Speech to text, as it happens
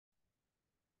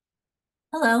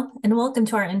Hello, and welcome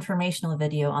to our informational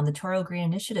video on the Toro Green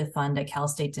Initiative Fund at Cal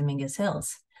State Dominguez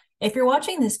Hills. If you're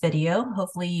watching this video,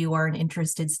 hopefully you are an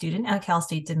interested student at Cal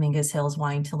State Dominguez Hills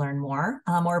wanting to learn more,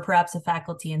 or perhaps a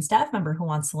faculty and staff member who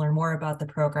wants to learn more about the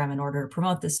program in order to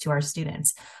promote this to our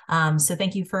students. So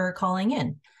thank you for calling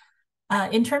in.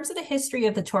 In terms of the history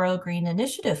of the Toro Green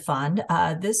Initiative Fund,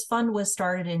 this fund was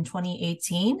started in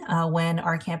 2018 when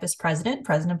our campus president,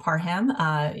 President Parham,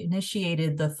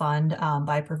 initiated the fund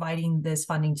by providing this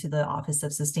funding to the Office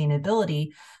of Sustainability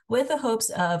with the hopes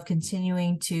of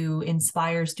continuing to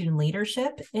inspire student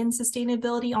leadership in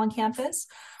sustainability on campus.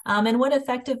 And what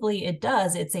effectively it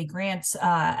does, it's a grant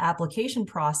application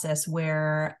process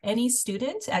where any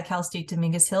student at Cal State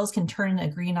Dominguez Hills can turn in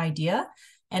a green idea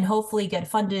and hopefully get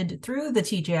funded through the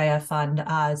TGIF fund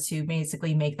to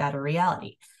basically make that a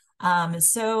reality.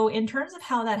 So in terms of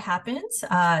how that happens,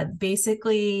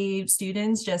 basically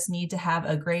students just need to have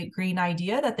a great green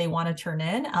idea that they want to turn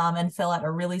in and fill out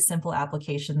a really simple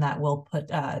application that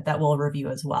we'll review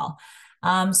as well.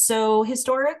 So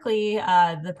historically,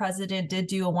 the president did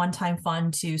do a one-time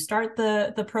fund to start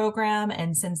the program.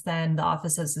 And since then, the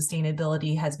Office of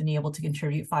Sustainability has been able to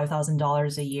contribute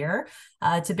 $5,000 a year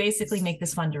to basically make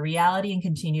this fund a reality and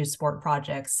continue to support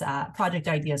project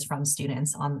ideas from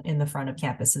students in the front of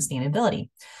campus sustainability.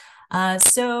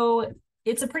 So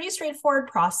it's a pretty straightforward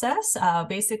process.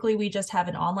 Basically, we just have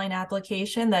an online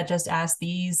application that just asks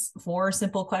these 4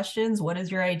 simple questions. What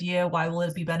is your idea? Why will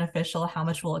it be beneficial? How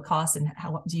much will it cost? And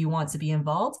how do you want to be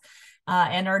involved?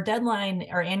 And our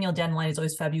annual deadline is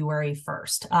always February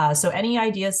 1st. So any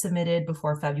ideas submitted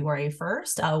before February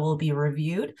 1st will be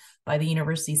reviewed by the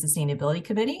University Sustainability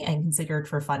Committee and considered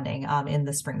for funding in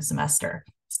the spring semester.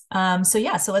 So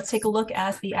let's take a look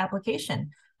at the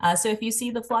application. So if you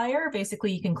see the flyer,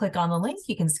 basically you can click on the link,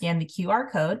 you can scan the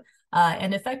QR code,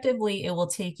 and effectively it will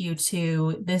take you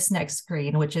to this next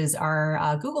screen, which is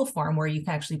our Google form where you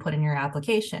can actually put in your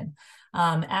application.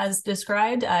 As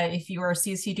described, if you are a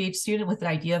CSUDH student with an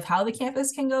idea of how the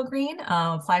campus can go green,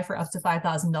 apply for up to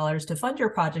 $5,000 to fund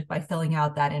your project by filling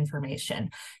out that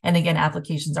information. And again,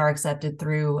 applications are accepted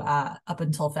through up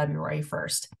until February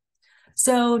 1st.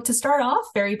 So to start off,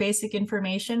 very basic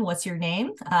information. What's your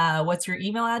name? What's your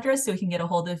email address so we can get a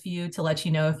hold of you to let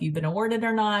you know if you've been awarded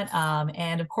or not.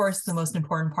 And of course, the most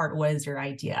important part, what is your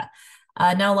idea?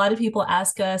 Now, a lot of people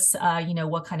ask us,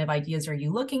 what kind of ideas are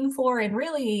you looking for? And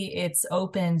really, it's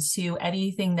open to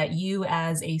anything that you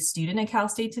as a student at Cal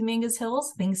State Dominguez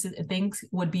Hills thinks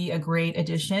would be a great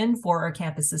addition for our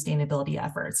campus sustainability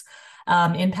efforts.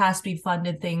 In past, we've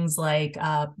funded things like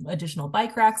additional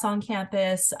bike racks on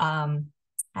campus,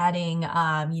 adding,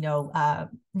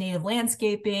 native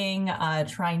landscaping,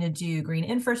 trying to do green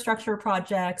infrastructure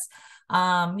projects,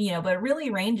 but it really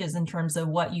ranges in terms of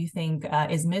what you think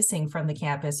is missing from the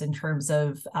campus in terms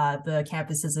of the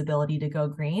campus's ability to go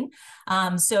green.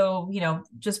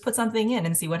 Just put something in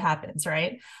and see what happens,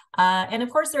 right? And of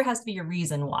course, there has to be a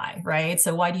reason why, right?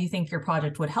 So why do you think your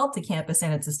project would help the campus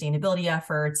and its sustainability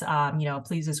efforts?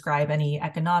 Please describe any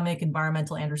economic,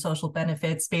 environmental, and or social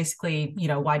benefits. Basically,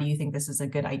 why do you think this is a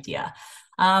good idea?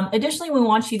 Additionally, we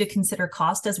want you to consider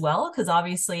cost as well, because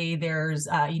obviously there's,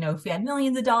 if we had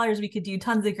millions of dollars, we could do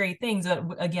tons of great things. But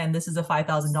again, this is a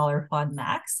 $5,000 fund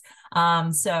max.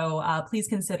 Please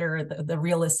consider the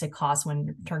realistic cost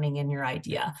when turning in your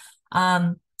idea.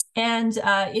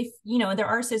 If, there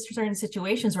are certain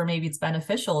situations where maybe it's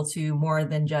beneficial to more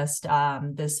than just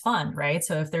this fund, right?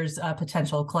 So if there's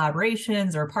potential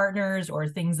collaborations or partners or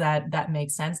things that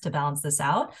make sense to balance this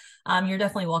out, you're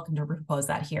definitely welcome to propose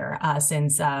that here,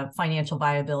 since financial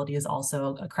viability is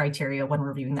also a criteria when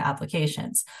reviewing the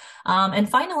applications. And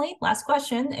finally, last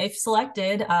question, if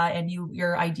selected and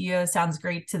your idea sounds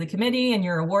great to the committee and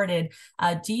you're awarded,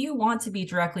 do you want to be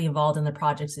directly involved in the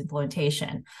project's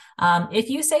implementation? If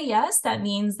you say yes, that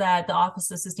means that the Office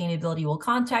of Sustainability will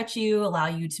contact you, allow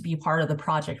you to be part of the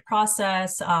project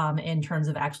process in terms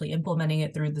of actually implementing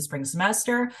it through the spring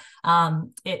semester.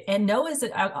 And no is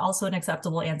also an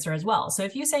acceptable answer as well. So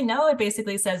if you say no, it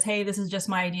basically says, hey, this is just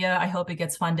my idea. I hope it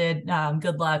gets funded.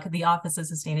 Good luck. The Office of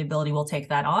Sustainability will take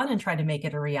that on and try to make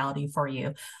it a reality for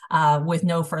you with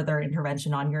no further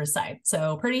intervention on your side.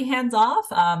 So pretty hands off.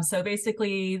 So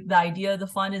basically the idea of the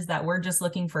fund is that we're just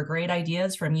looking for great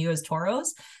ideas from you as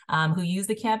Toros who use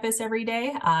the campus every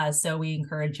day. So we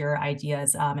encourage your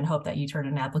ideas and hope that you turn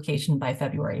in an application by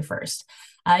February 1st.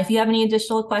 If you have any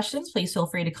additional questions, please feel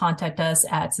free to contact us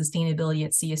at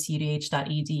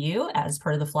sustainability@csudh.edu as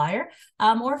per the flyer,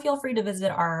 or feel free to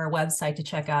visit our website to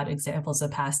check out examples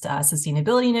of past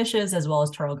sustainability initiatives as well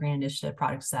as Toro Green Initiative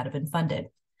projects that have been funded.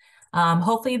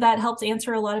 Hopefully that helped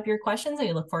answer a lot of your questions.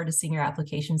 I look forward to seeing your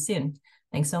application soon.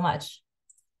 Thanks so much.